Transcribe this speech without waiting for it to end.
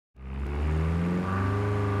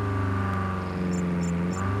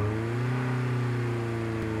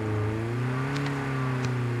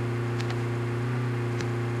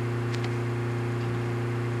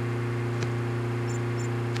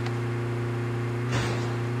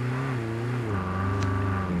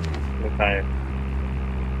开。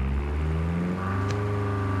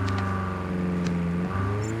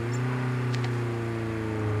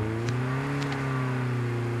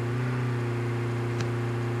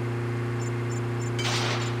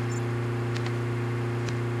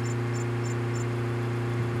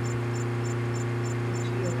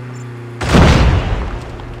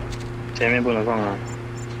前面不能放啊，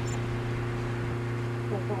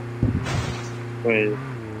会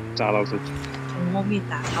炸到自己。从后面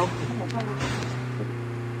打超苦。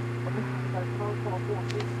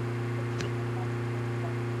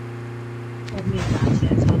后面打起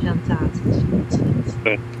来超像炸自己的车子。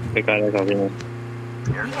对，被盖在小心了。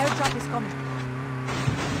有人放。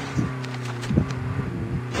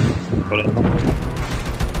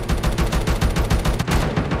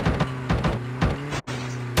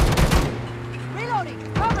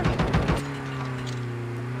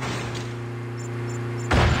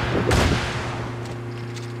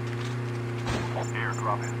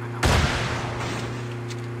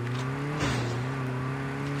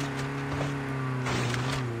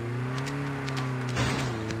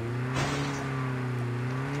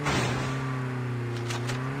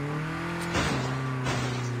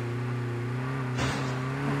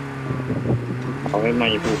好，会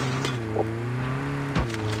慢一步。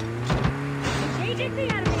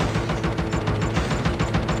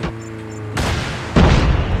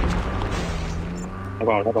他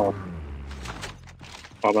跑了，他跑了，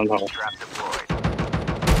跑奔跑了。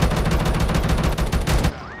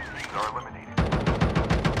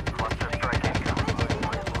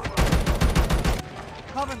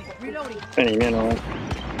在里面哦。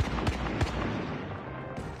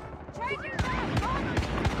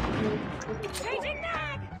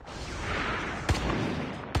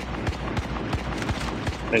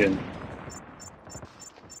那人。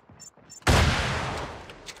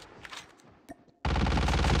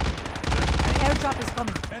Airdrop is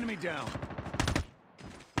coming. Enemy down.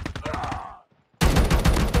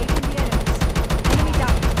 Engaging the enemies. Enemy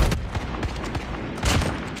down.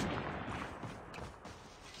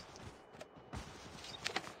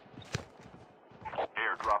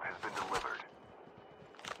 Airdrop has been delivered.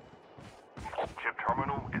 Chip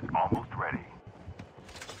terminal is almost ready.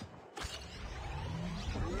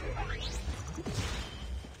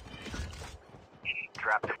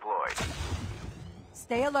 Trap deployed.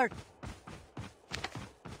 Stay alert.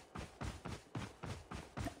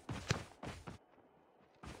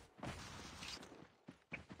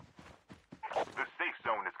 The safe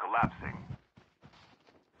zone is collapsing.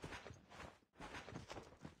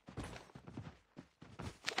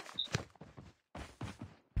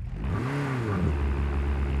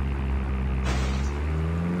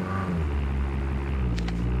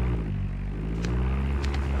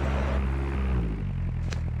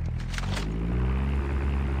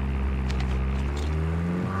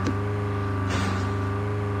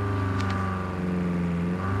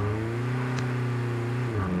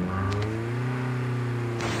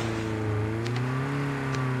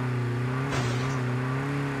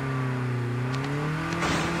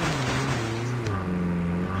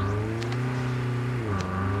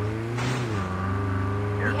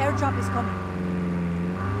 Airdrop is coming.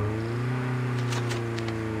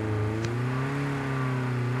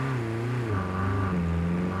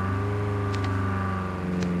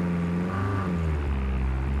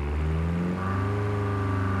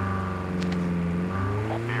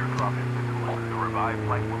 Airdrop has been delivered. The revived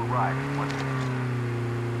flight will arrive in 1 minute.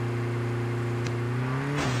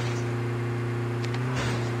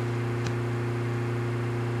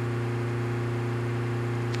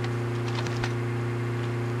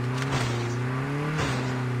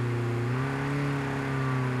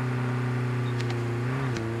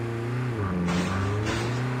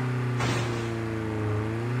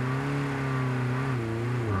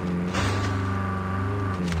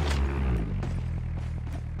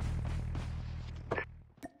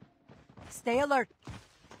 Stay alert.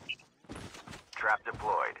 Trap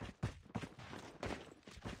deployed.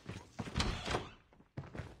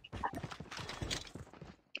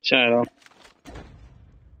 下来了。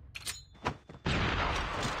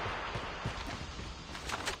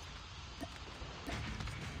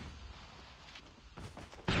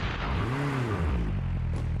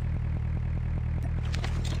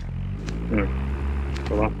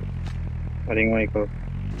走吧，把另外一个。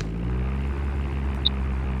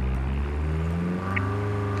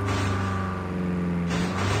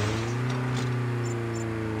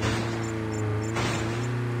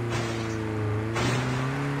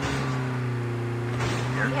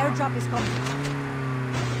The airdrop is coming.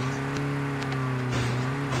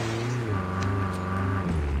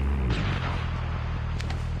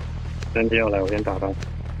 人机要来，我先打他。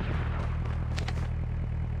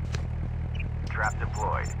 Trap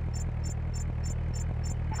deployed.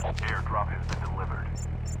 Airdrop has been delivered.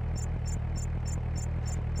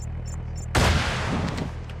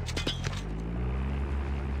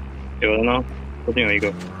 有人呢，附近有一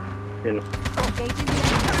个，变了。 Engaging the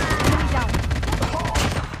enemy. Enemy down.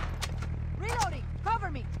 Reloading. Cover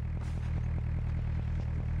me.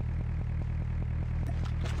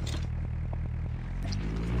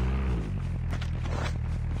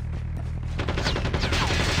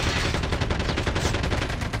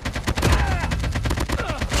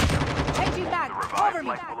 Changing back. Cover Revived me.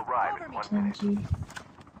 flight will arrive Cover in me. 1 真 minute. 机，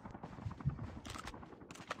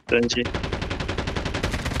真机，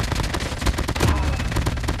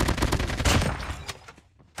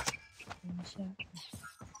等一下，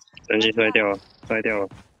真机摔掉了，摔掉了。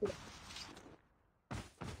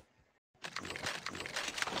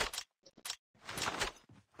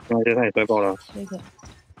那些他也摔爆了。这个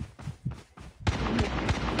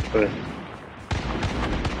对，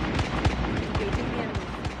 Engaging the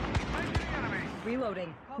enemy.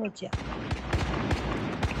 Reloading. 后甲，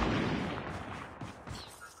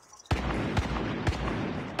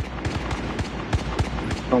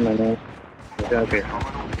上门呢，我下去，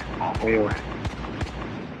 Terminal is almost 我有 ready.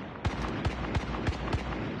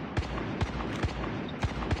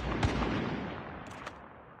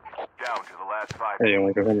 Down to the last 5 太远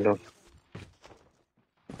我就看不到。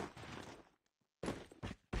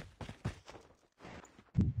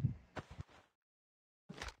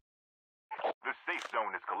 The safe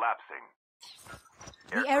zone is collapsing.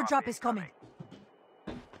 The airdrop is coming.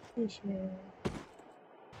 谢谢。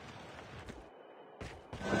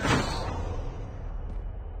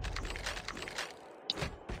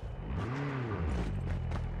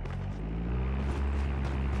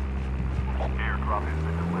 Airdrop has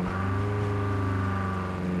been delivered.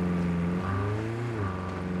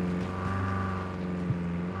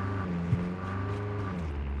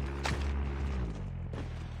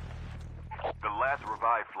 The last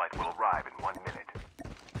revived flight will arrive in 1 minute.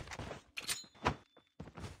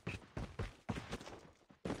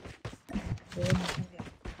 我马上要。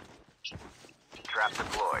 Trap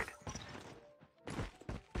deployed.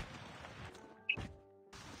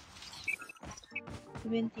 这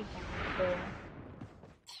边地板多。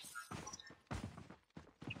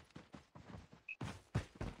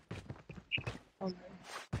好的，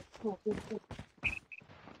我不不。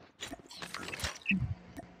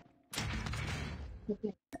这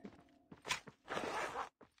边。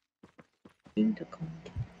新的空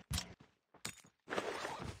间。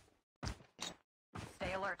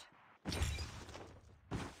 Stay alert.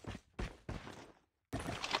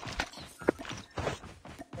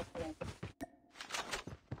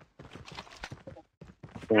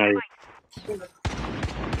 在哪里？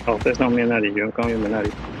哦，在上面那里，原本那里。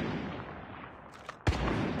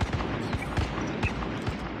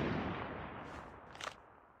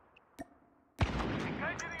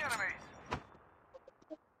 Engaging the enemies.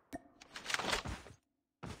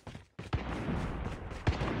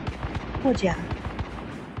 后甲，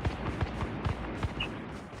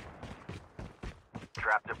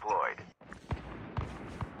 Trap deployed.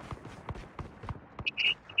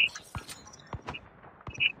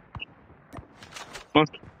 Huh?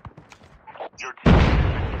 Your team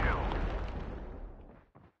has been killed.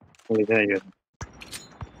 我离太远。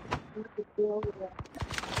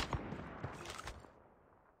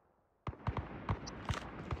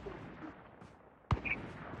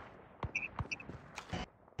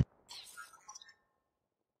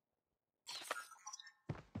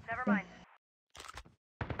 Never mind.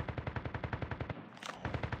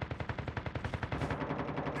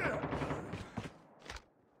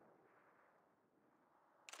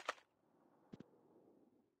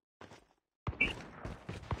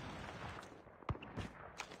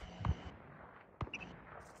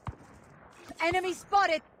 Enemy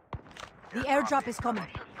spotted. The airdrop is coming.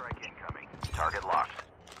 Pressure strike incoming. Target locked.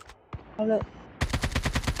 好了，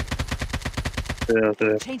是啊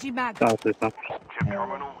是啊， Changing mag. 大死伤。 Chip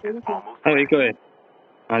terminal is almost 还有一 ready. 个诶，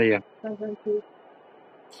哪里啊？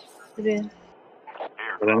这边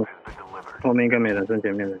Airdrop has been delivered. 后面应该没人，剩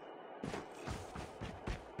前面的。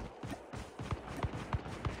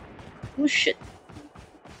 不是，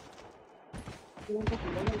 The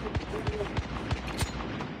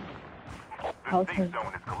Okay. safe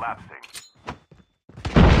zone is collapsing.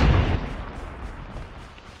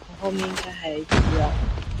 我后面应该还有一只啊。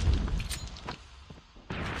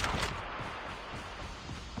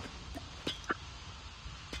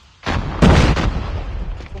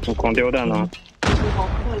我狂丢弹啊！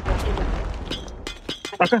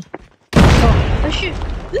打开！但是，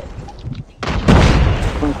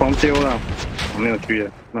丢了，我没有狙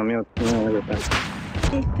了，没有那个弹，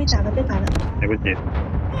被打了，被打了。来不及。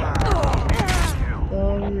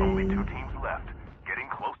 Only 2 teams left. Getting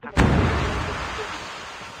close to.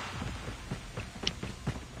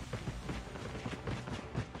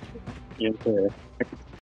 颜色。